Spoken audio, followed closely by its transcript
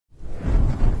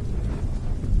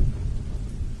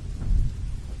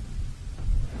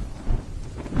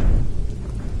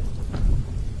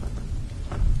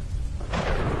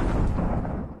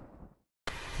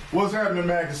What's happening,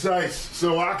 Magnus Ice?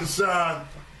 So Akasan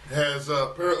has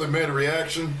apparently made a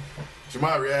reaction to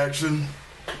my reaction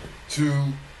to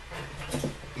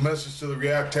Message to the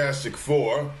Reactastic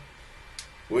 4.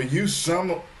 Will you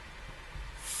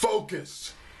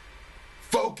focus?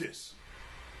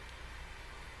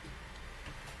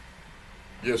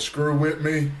 You screw with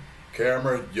me?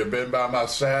 Camera, you've been by my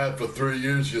side for 3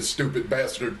 years, you stupid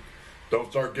bastard.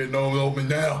 Don't start getting on me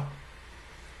now.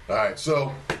 Alright,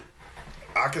 so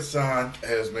Akasan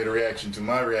has made a reaction to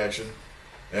my reaction,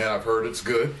 and I've heard it's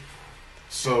good.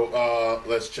 So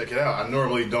let's check it out. I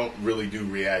normally don't really do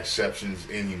reacceptions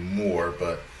anymore,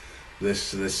 but let's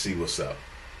see what's up.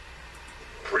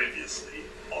 Previously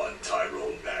on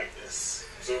Tyrone Magnus.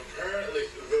 So apparently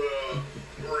the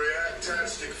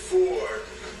Reactastic 4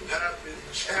 have been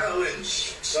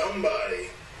challenged. Somebody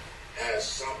has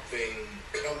something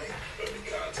coming. Let me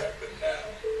contact them now.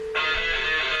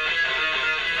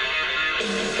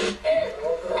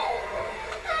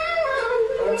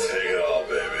 Take it all,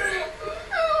 baby.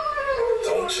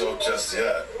 Don't choke just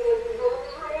yet.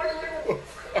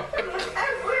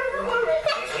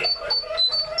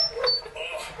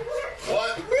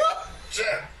 What?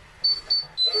 Jack?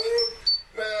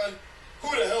 Man, who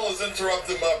the hell is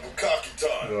interrupting my bukkake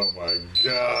time? Oh my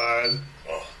god.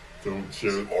 Oh, Don't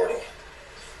choke. mortal.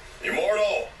 You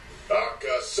mortal?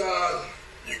 Akasan.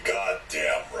 You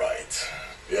goddamn right.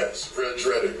 Yes,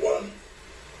 Dreaded One.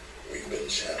 We've been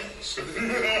challenged.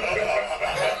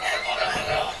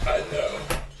 I know.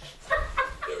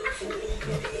 They're a fool,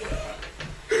 whoever they are.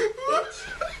 But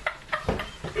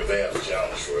if they have a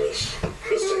challenge for us,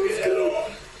 let's take it head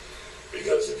on.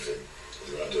 Because if it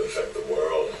is going to affect the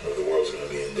world, or the world's going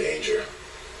to be in danger,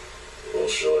 we'll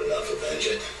sure enough avenge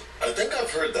it. I think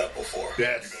I've heard that before.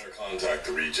 Yes. You better contact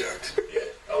the reject. Yeah,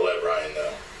 I'll let Ryan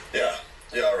know. Yeah,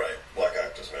 alright. Black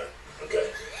actors, man. Okay.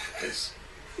 Peace.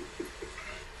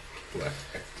 Black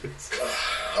actors.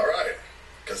 Alright.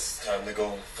 Guess it's time to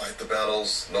go fight the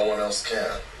battles no one else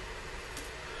can.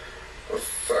 But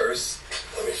first,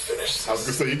 let me finish this. I was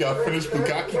going to say, you got to finish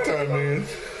bukkake time, man.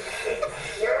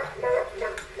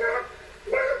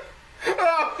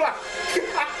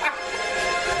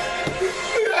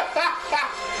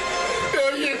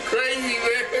 Oh, you're crazy,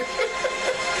 man.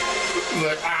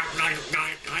 Like,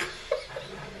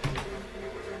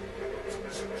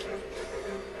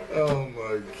 oh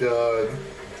my god.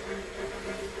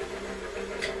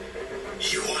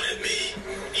 You wanted me.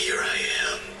 Here I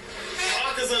am.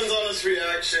 Akasan's honest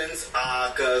reactions.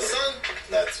 Akasan,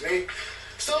 that's me.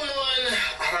 Someone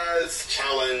has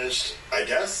challenged, I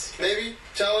guess, maybe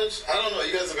challenged. I don't know.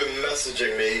 You guys have been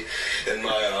messaging me, and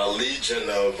my legion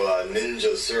of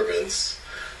ninja servants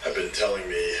have been telling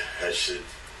me I should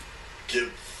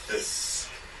give this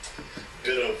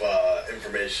bit of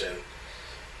information,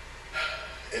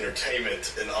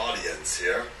 entertainment, and audience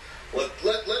here.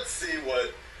 Let's see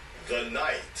what the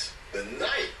night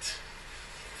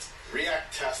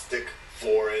Reactastic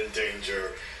 4 in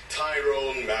danger,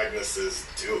 Tyrone Magnus is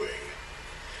doing.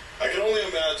 I can only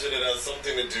imagine it has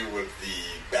something to do with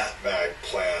the BatMag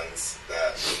plans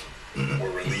that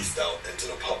were released out into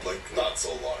the public not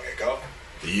so long ago.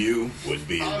 You would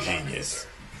be a I'm not genius.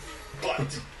 concerned.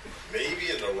 But maybe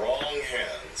in the wrong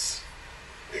hands,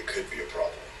 it could be a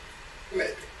problem.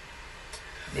 Maybe.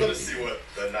 Let us see what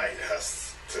the knight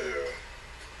has to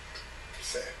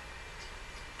say.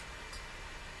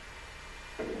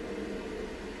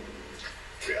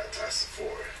 Reactastic 4.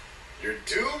 Your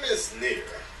doom is near.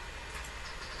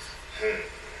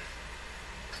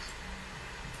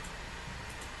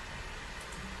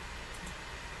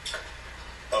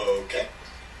 Okay.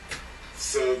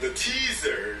 So the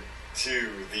teaser to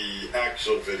the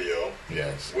actual video,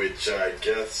 Yes. which I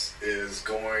guess is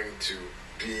going to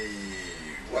be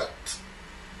what?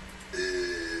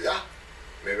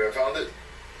 Maybe I found it.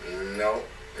 No.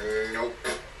 Nope.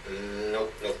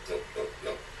 Nope.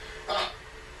 Ah,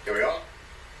 here we are.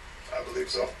 I believe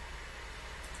so.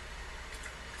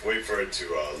 Wait for it to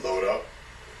load up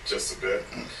just a bit.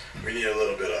 We need a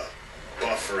little bit of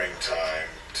buffering time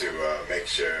to make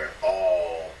sure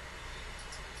all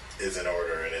is in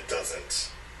order and it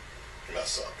doesn't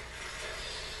mess up.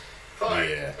 Fine.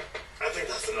 Yeah. I think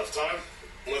that's enough time.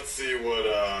 Let's see what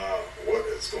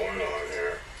is going on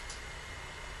here.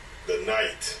 The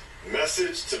night.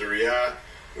 Message to the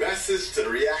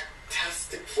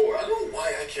Reactastic 4. I don't know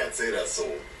why I can't say that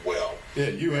so well. Yeah,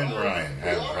 you and Ryan We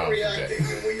have are problems reacting,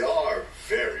 today. and we are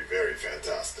very, very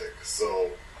fantastic.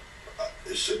 So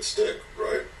it should stick,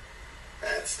 right?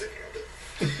 It's sticking a bit.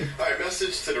 Alright,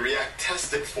 message to the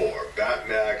Reactastic 4.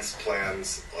 BatMag's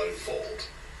plans unfold.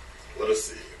 Let us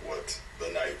see what the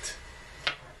night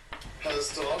has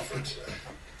to offer today.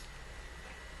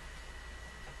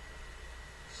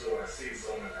 So I see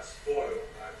someone has foiled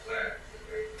my plans and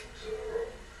made them to the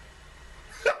road.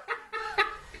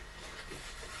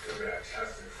 The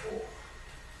Reactastic 4.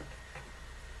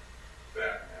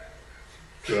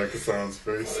 BatMag's. Do you like the sound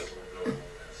space? Also known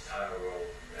as Tyrone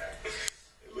Magnus.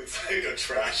 It looks like a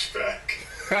trash bag.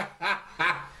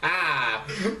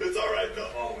 It's alright though.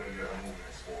 Following your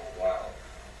movements for a while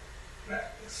now,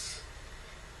 Magnus.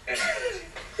 And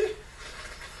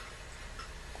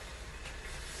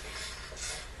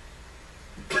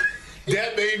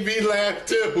That made me laugh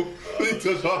too. He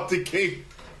took off the cape.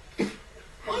 he's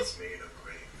made a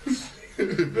grave mistake.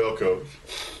 Velcro.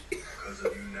 Because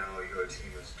of you now, your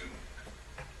team is doomed.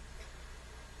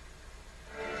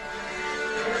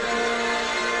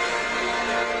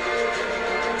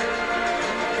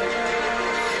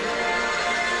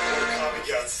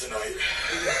 Copycats tonight.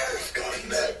 Got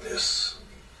Magnus.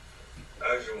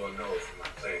 As you all know from my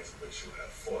plans which you have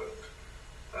foiled,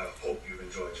 I hope you've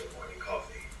enjoyed your morning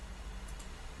coffee.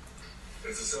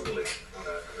 It's a simple one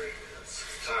I've created that's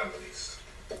time released,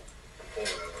 or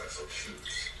whenever I so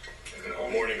choose. It can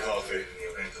only Morning be coffee. in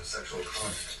the event of sexual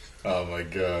contact Oh my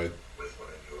god. with one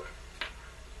of your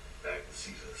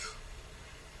Magnuses.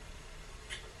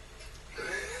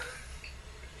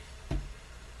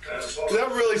 Is that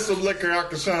really some liquor,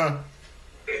 Akasan?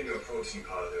 In your protein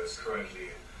powder, there's currently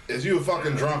Is you a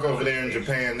fucking drunk over there in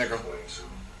Japan, nigga? going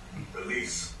to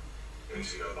release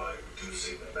into your body,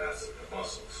 reducing the mass of your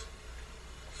muscles,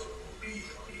 so it will be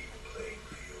on even playing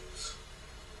fields.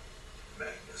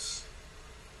 Magnus,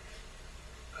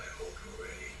 I hope you're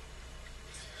ready.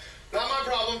 Not my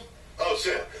problem. Oh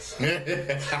shit.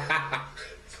 Credits are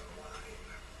mine.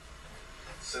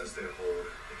 Since they hold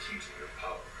the key to your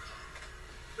power,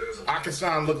 there's a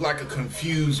Akasan looked like a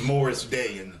confused Morris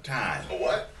Day in the time. A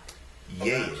what?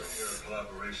 Yes. your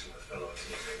collaboration with fellow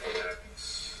teammate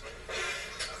Magnus.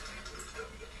 After you leave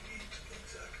WWE to be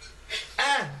exact.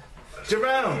 Ah!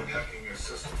 Tyrone! Hacking your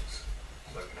systems,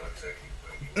 like not exactly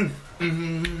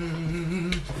where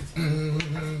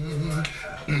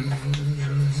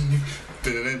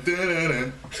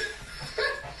Dun-dun-dun-dun-dun.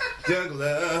 Jungle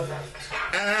love.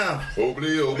 Ah!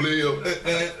 Obly, obly, obly.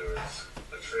 there is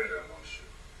a traitor amongst you.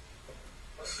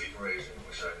 A sleeper agent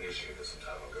which I initiated some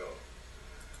time ago.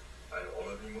 I know all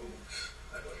of your moves.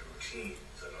 I know your routines.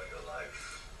 I know your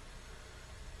life.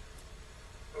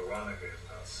 Veronica is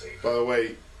not safe. By the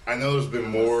way, I know there's been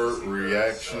more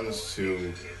reactions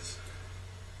to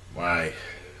my.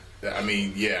 I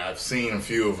mean, yeah, I've seen a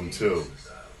few of them too.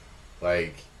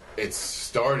 Like, it's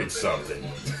started something.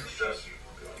 Stress you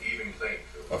will be on even playing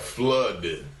field. A flood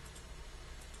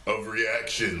of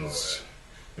reactions.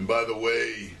 And by the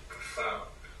way, Profound.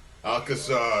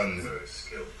 Akasan, Very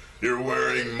skilled. you're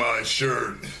wearing my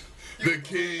shirt. The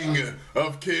King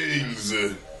of Kings.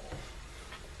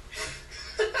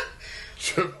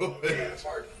 Triple H.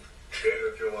 Pardon. Later,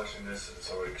 if you're watching this, it's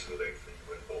already too late for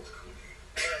you in both Cooley.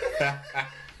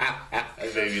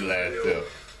 That made me laugh too.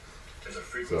 There's a It's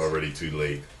frequency already too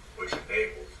late. which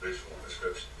enables visual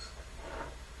descriptions.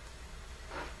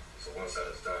 So once that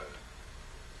is done,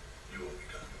 you will be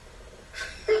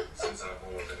done. Since I'm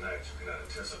born the night, you cannot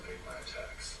anticipate my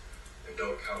attacks, and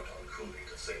don't count on Cooley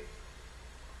to save you.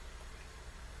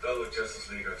 Fellow Justice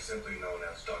League are simply known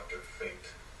as Dr. Fate.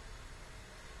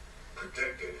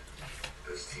 Predicted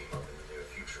this team up in the near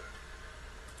future.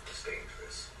 It's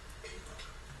dangerous team up.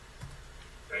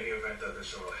 Any event that this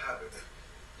show will happen,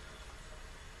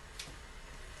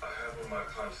 I have one of my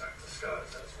contacts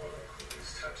disguised as one of Cooley's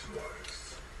tattoo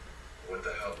artists. With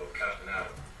the help of Captain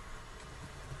Adam,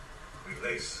 we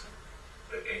lace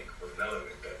the ink with an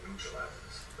element that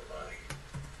neutralizes the body.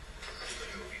 So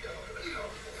you will be done for the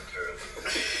count momentarily.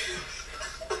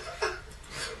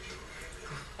 So you will be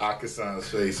Akasan's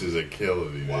face is a killer,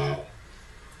 dude. Wow.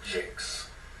 Jinx.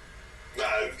 Nah,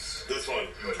 this one.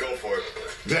 Go for it.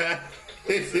 My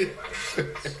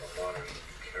influence of monitoring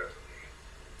you carefully.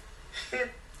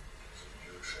 So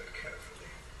you tread carefully.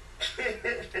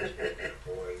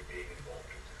 Avoid being involved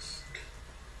in this.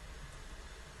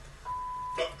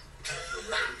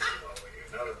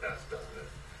 Now that that's done,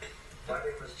 my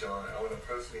name is John. I want to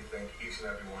personally thank each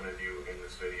and every one of you in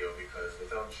this video because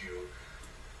without you,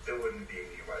 there wouldn't be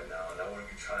me right now, and I wouldn't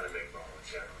be trying to make my own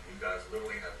channel. You guys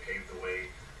literally have paved the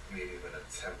way for me to even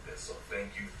attempt this. So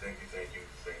thank you, thank you, thank you,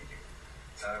 thank you.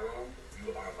 Tyrone,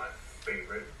 you are my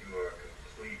favorite. You are a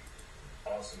complete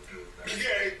awesome dude.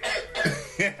 Yay!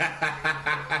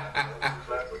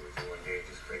 Collaborate with you one day,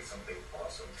 just create something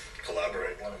awesome.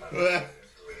 Collaborate. One of my biggest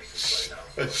inspirations right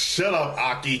now. So Shut up,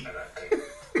 Aki. and I think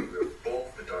we're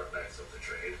both the Dark Knights of the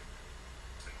trade.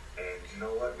 And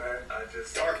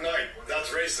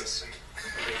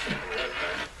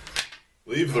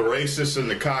Leave the racists and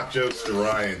the cock jokes to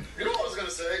Ryan. You know what I was gonna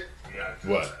say? Yeah.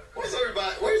 What? Why does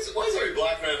every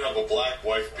black man have a black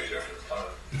wife beater?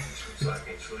 So I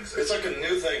can truly say It's like a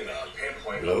new thing now.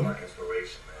 pinpoint Really? my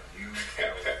inspiration, man. You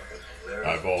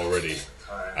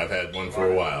I've had one for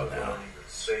a while now.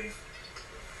 Safe,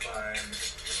 fine,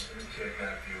 we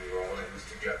kidnap you, we're all in this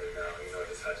together now. You know,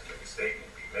 this has to make a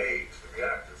statement be made to the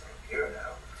reactors. I'm here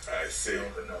now. I see.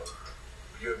 But no,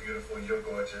 you're beautiful, you're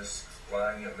gorgeous.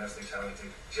 Ryan, you're immensely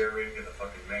talented. Jerry, you're the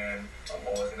fucking man. I'm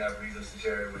always gonna have reasons to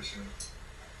Jerry with you.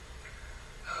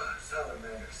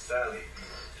 Salamander, Sally.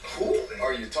 Who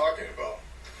are you talking about?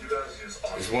 You guys are just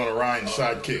awesome. He's one of Ryan's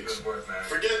sidekicks. Good work, man.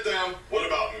 Forget them. What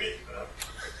about me?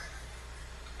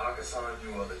 Akasan,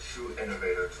 you are the true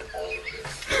innovator to all of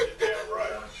this. Damn right.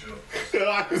 Without you, And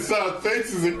I can saw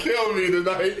faces and kill me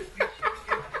tonight. you can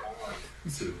get on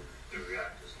to the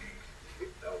reactors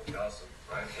league. That would be awesome,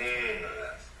 right?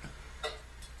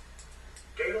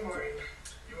 Gator Martin,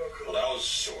 you are cool. Well, that was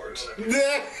short.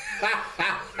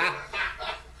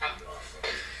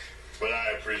 But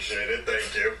I appreciate it.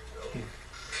 Thank you.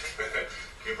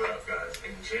 Give it up, guys.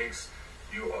 And Jinx,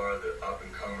 you are the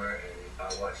up-and-comer, and I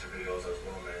watch your videos as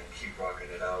well, man. Keep rocking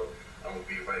it out. I'm going to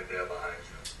be right there behind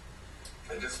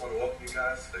you. I just want to welcome you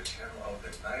guys to the channel of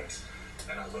the night,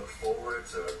 and I look forward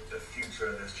to the future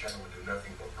of this channel. Will do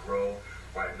nothing but grow.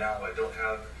 Right now, I don't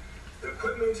have the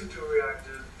equipment to do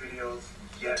reactive videos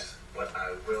yet, but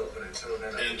I will. But until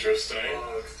then, Interesting.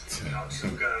 Vlogs, how-to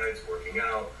guides, working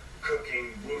out,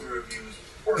 cooking, movie reviews,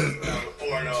 working out,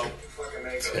 Porno. fucking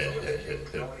makeup. So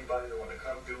if you know anybody that want to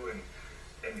come through, and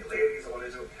any ladies that want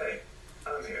to do, hey,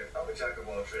 I'm here. I'm a jack of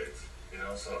all trades. You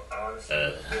know, so I honestly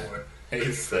look forward to he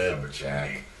this said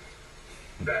opportunity.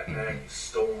 BatMag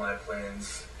stole my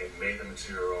plans and made them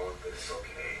into your own, but it's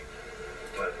okay.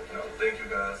 But you know, thank you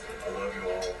guys. I love you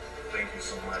all. Thank you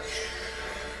so much.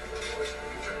 Look forward to the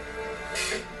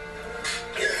future.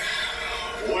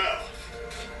 Well,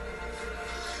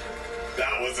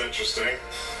 that was interesting.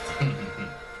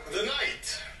 The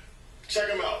Night. Check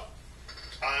them out.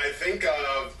 I think,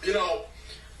 you know,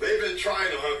 they've been trying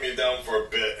to hunt me down for a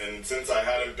bit, and since I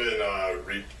hadn't been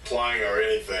replying or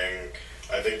anything,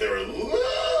 I think they were a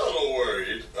little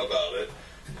worried about it.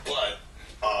 But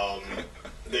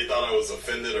they thought I was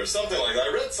offended or something like that.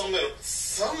 I read something,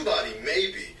 somebody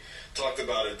maybe talked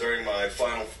about it during my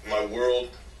part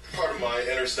of my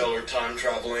interstellar time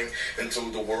traveling into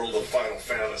the world of Final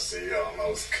Fantasy. I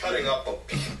was cutting up a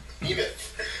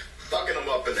behemoth, fucking him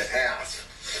up in the ass.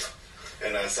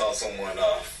 And I saw someone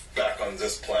back on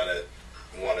this planet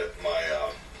wanted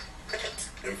my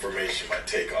information, my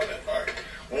take on it, or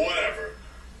whatever.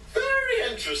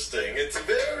 Very interesting. It's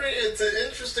an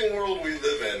interesting world we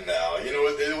live in now. You know,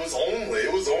 it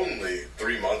was only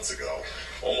 3 months ago,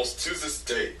 almost to this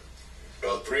date,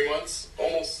 about 3 months,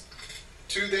 almost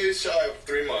 2 days shy of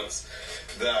 3 months,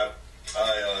 that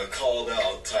I called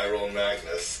out Tyrone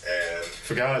Magnus, and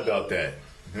Forgot about that.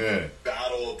 Yeah.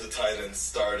 Battle of the Titans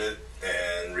started,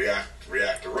 and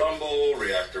Reactor Rumble,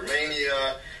 Reactor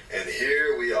Mania, and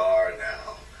here we are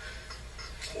now.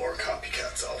 More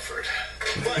copycats, Alfred.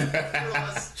 But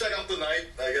let's check out the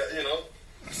night. I got, you know,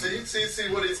 see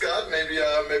what he's got.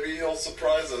 Maybe he'll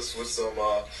surprise us with some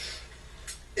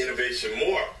innovation,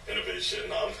 more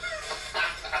innovation. I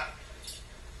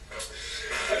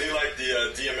do like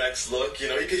the DMX look. You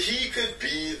know, he could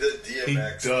be the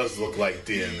DMX. He does look like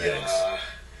DMX.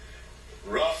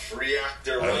 Rough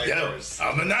reactor riders.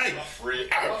 I'm a knight. Rough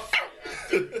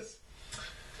reactors.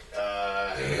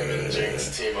 Him and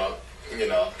Jinx team up. You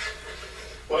know,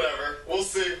 whatever. We'll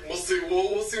see. We'll see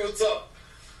what's up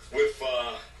with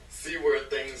see where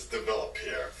things develop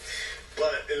here.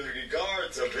 But in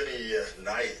regards of any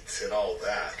night and all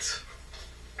that,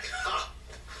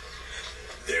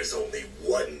 there's only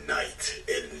one knight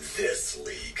in this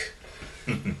league.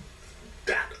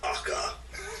 Bat-Aka.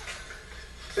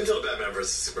 Until the Batman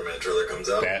vs. Superman trailer comes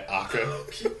out, Bat-Aka. I'll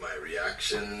keep my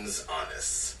reactions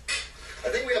honest. I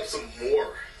think we have some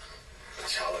more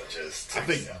challenges. I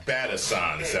think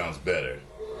Batasan sounds better.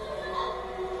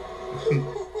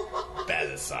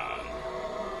 Batasan.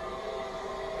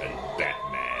 And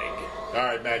BatMag.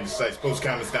 Alright, Magnus Sites, post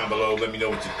comments down below. Let me know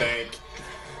what you think.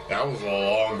 That was a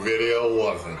long video,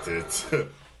 wasn't it?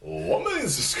 1 million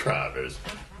subscribers.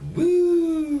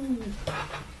 Woo!